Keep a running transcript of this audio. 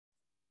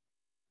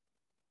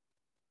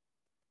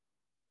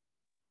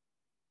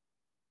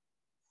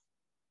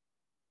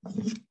All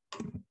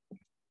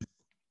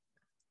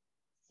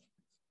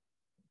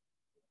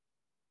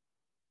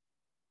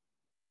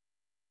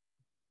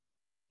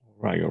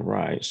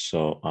right.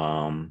 So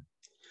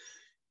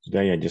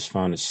today I just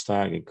found a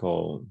stock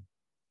called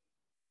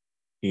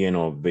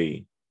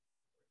ENOB.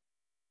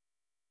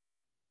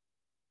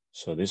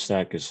 So this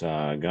stock is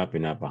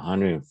gapping up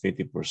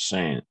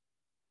 150%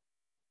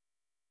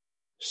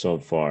 so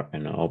far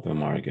in the open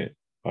market,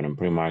 but in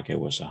pre-market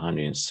was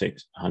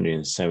 106,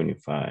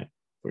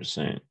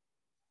 175%.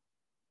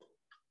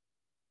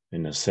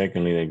 In the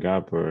second leader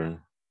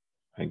gapper,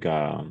 I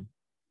got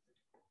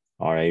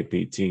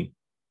RAPT,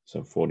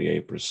 so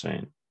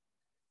 48%.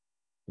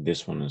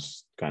 This one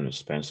is kind of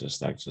expensive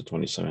stock. It's a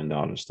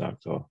 $27 stock,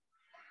 so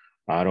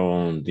I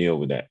don't deal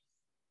with that.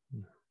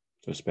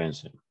 It's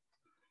expensive.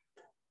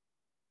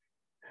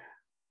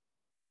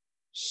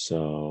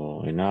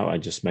 So, and now I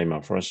just made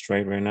my first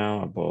trade right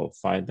now. I bought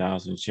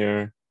 5,000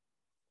 share.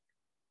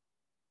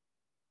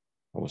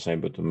 I was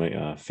able to make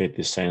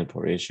 50 cents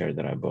for each share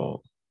that I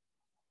bought.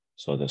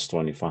 So that's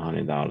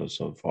 $2,500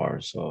 so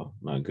far. So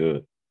not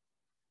good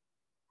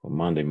for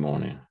Monday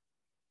morning.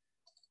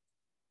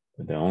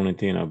 But the only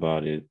thing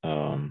about it,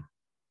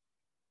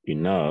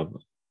 enough,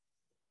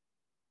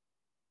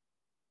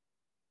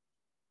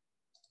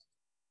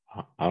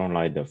 I don't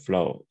like the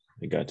float.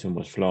 It got too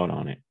much float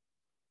on it.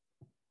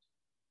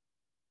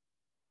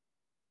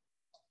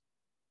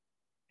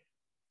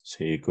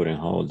 So you couldn't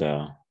hold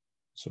the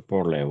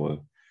support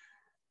level.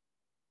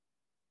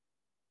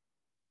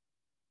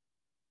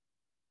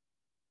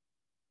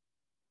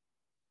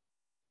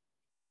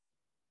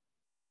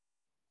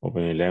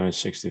 Open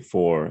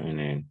 1164 and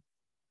then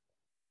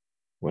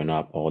went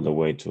up all the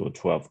way to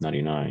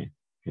 1299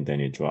 and then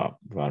it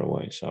dropped right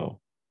away.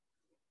 So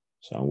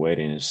I'm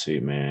waiting to see,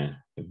 man.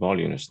 The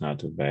volume is not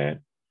too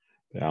bad,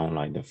 but I don't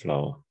like the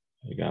flow.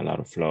 You got a lot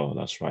of flow.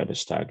 That's why the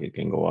stock, it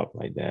can go up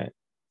like that.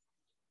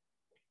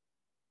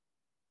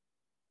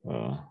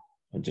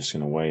 I'm just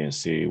gonna wait and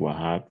see what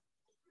happens.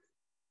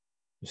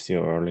 It's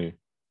still early.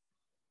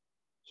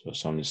 So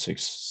it's only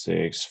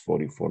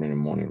 6:44 in the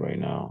morning right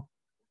now.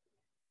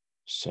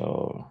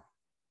 So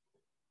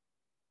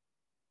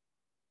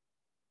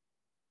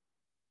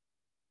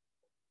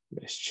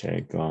let's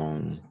check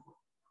on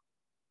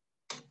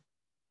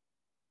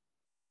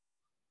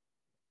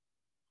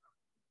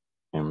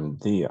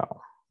MDI.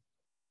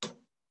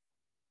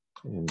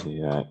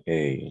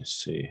 MDIA, let's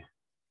see.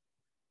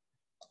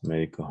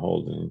 Medical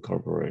Holding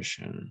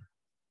Corporation.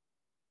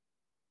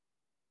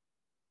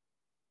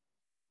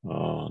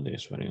 Oh,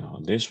 this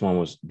one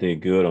was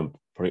did good on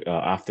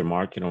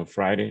aftermarket on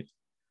Friday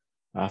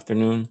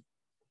afternoon,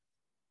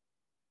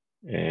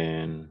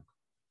 and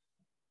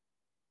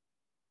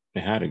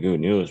it had a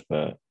good news,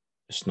 but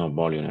it's not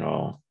volume at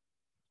all.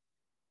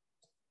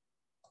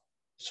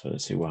 So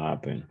let's see what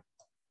happened.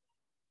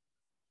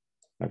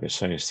 Like I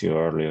said, it's still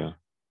earlier.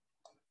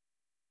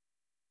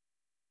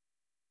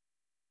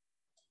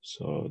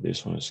 So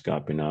this one is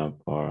gapping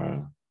up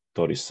or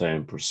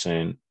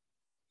 37%.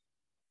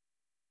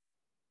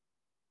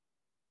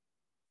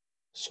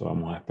 So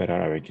vamos a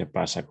esperar a ver qué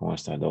pasa con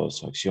estas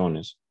dos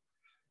acciones.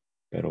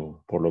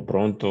 Pero por lo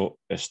pronto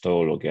es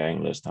todo lo que hay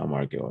en el stock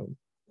market hoy.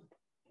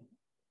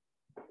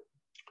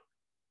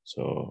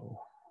 So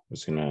I'm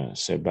just gonna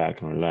sit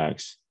back and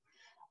relax.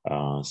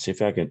 See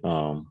if I can,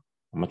 I'm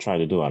gonna try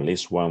to do at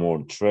least one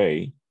more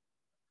trade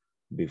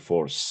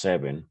before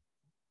 7.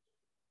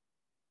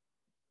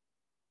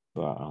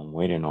 But I'm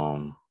waiting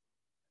on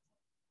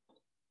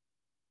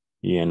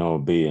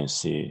ENOB and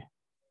see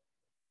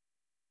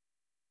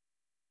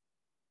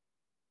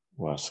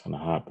what's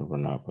gonna happen or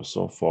not. But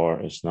so far,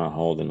 it's not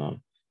holding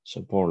on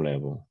support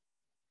level.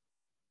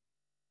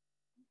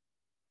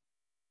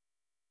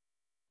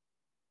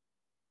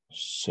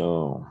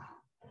 So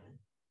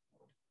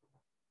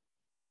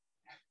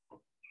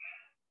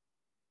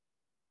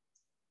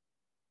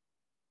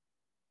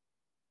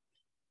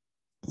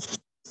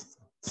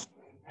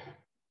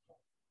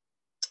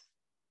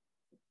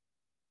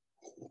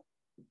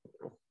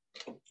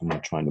I'm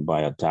trying to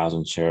buy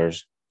 1,000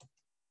 shares.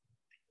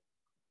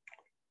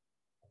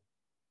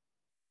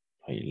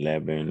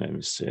 11, let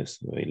me see,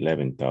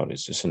 11.30.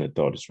 It's in the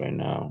 30s right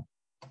now.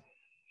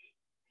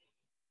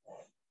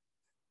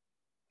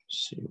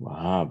 Let's see what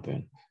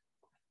happened.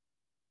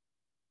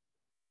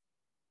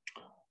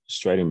 It's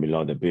trading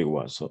below the big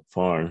one so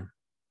far.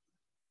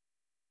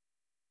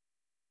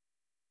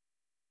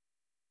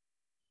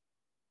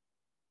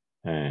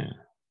 And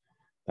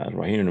that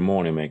right here in the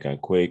morning make a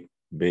quick,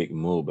 big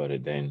move,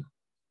 but then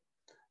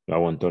lo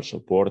aguantó el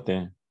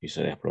soporte y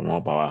se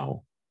desplomó para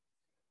abajo.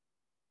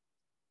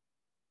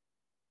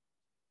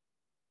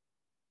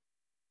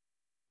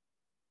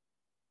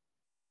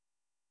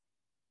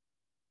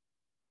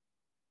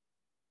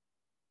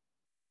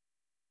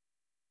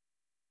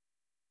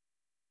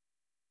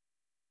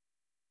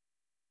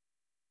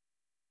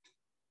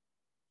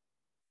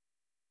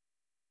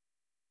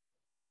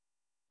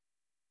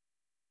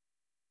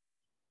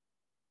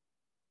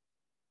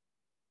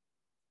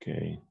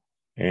 Okay,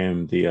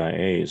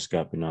 MDIA is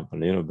gapping up a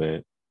little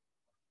bit.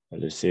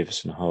 Let's see if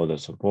it's gonna hold the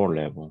support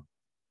level.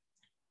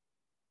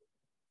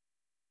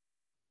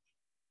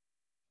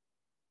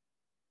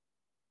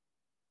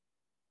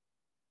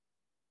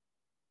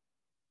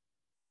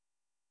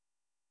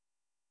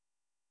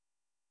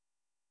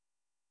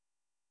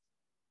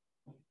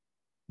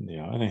 On the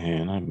other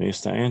hand, I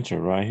missed the enter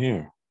right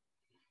here.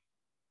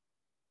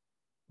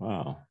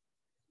 Wow.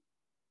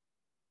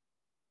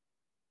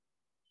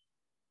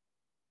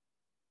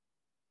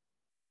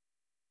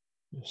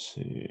 Let's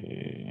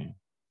see.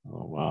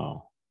 Oh,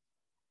 wow.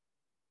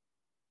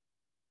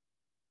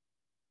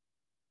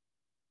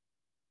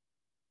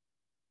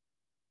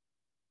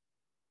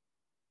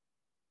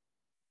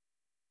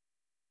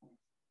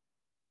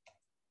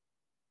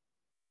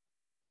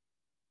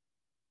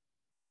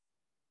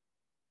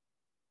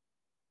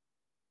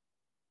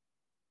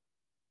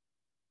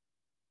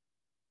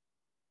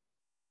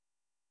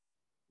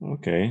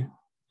 Okay.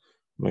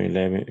 But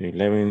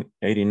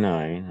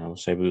 1189. I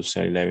was able to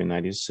sell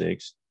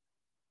 1196.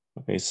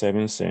 Okay,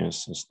 7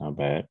 cents. That's not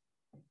bad.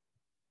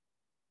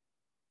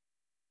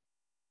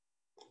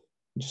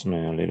 Just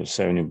made a little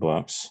 70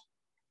 bucks.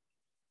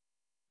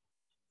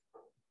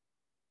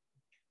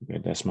 Okay,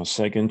 that's my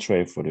second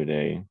trade for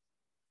today.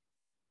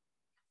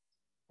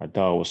 I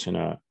thought I was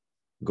gonna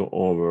go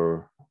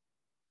over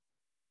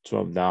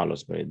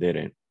 $12, but it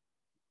didn't.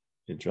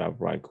 It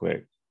dropped right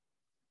quick.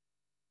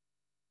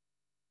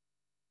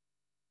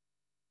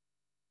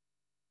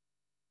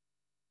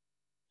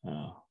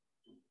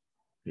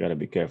 You gotta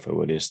be careful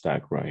with this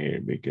stock right here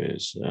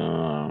because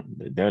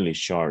the daily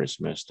chart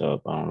is messed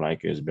up. I don't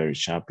like it. It's very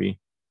choppy.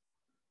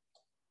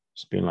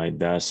 It's been like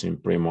that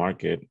since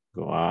pre-market.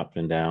 Go up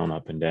and down,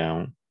 up and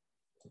down.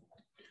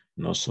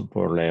 No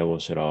support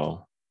levels at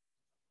all.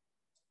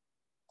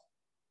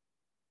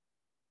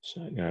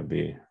 So I gotta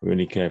be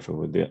really careful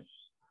with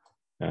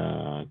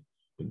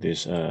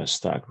this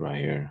stock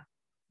right here.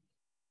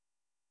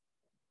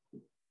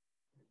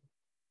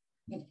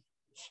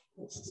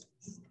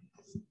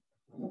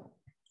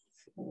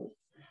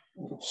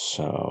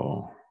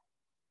 So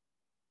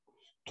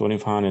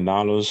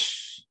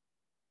 $2,500.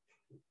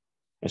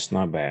 It's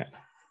not bad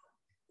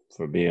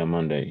for being a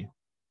Monday.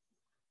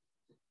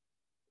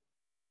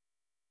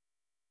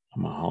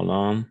 I'm gonna hold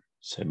on,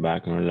 sit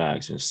back and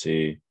relax and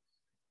see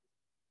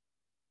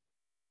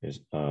is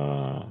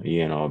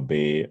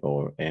ENRB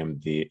or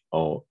MDIA,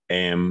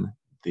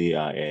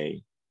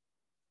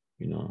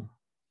 you know,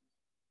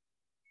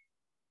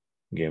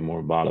 get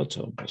more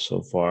volatile. But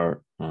so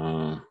far,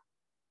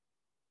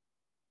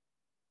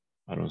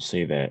 I don't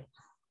see that.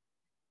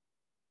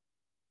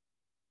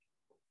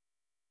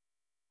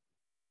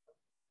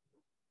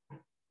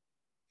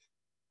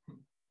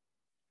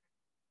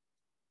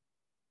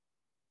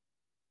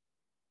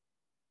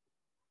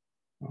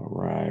 All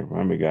right,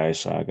 remember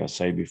guys, like I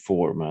said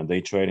before, man,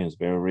 day trading is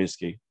very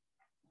risky.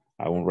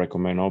 I won't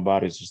recommend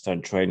nobody to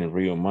start trading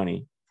real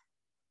money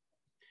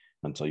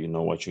until you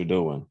know what you're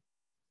doing.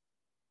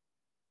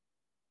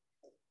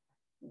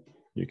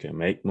 You can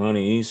make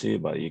money easy,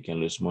 but you can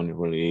lose money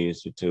really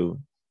easy too.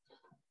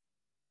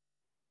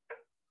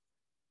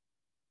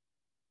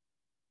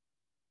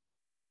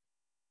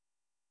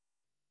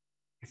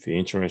 If you're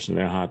interested in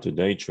learning how to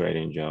day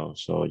trading, Joe,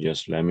 so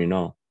just let me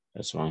know.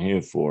 That's what I'm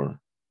here for.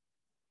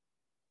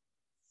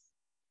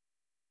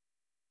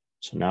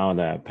 So now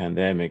that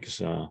pandemic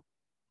is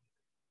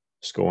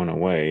going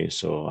away,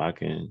 so I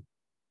can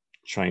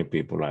train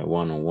people like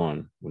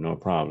one-on-one with no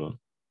problem.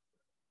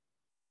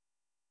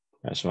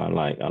 That's what I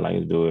like. I like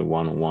to do it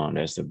one-on-one.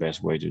 That's the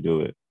best way to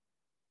do it.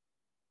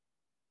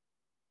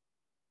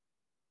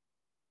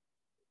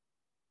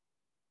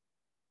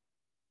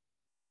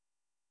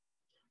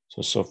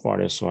 So far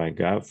that's what I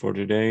got for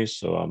today.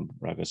 So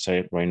like I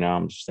said, right now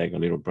I'm just taking a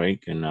little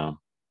break and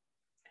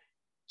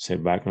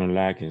sit back and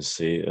relax and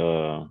see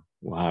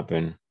what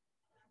happened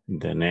in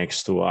the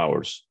next 2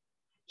 hours.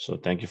 So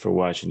thank you for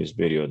watching this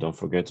video. Don't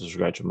forget to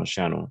subscribe to my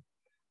channel,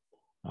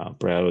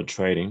 Brad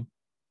Trading.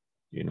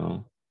 You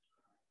know,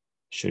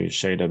 should you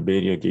share the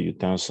video, give you a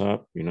thumbs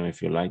up. You know,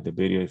 if you like the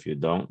video, if you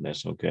don't,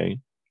 that's okay.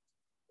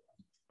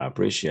 I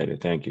appreciate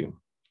it. Thank you.